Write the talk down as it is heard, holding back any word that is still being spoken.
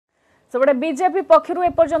Sebade BJP पक्षर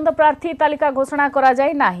एपर्यंत प्रार्थी तालिका घोषणा करा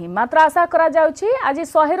जाय नाही मात्र आशा करा जाउछि आज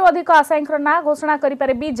 100 रु अधिक आशायींकर ना घोषणा करि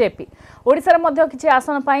पारे बीजेपी ओडिसा रे मध्य किछि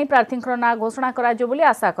आसन पई प्रार्थींकर ना घोषणा करा जो बोली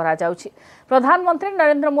आशा करा जाउछि। प्रधानमंत्री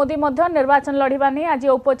नरेंद्र मोदी मध्य निर्वाचन लढिबा नै आज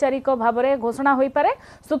औपचारिक भाबरे घोषणा होई पारे।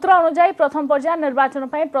 सूत्र अनुसार प्रथम पर्याय निर्वाचन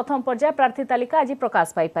पई प्रथम पर्याय प्रार्थी तालिका आज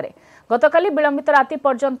प्रकाश पाई पारे। गतकाली विलंबित राति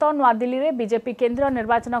पर्यंत नुआ दिल्ली रे बीजेपी केंद्रीय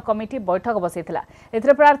निर्वाचन कमिटी बैठक बसिथिला।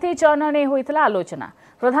 एथरे प्रार्थी चयन नै होइथिला आलोचना।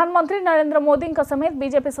 प्रधानमंत्री नरेंद्र मोदी समेत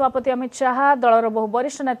बीजेपी सभापति अमित शाह दलर बहु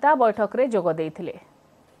वरिष्ठ नेता बैठक रे जोग देइथिले।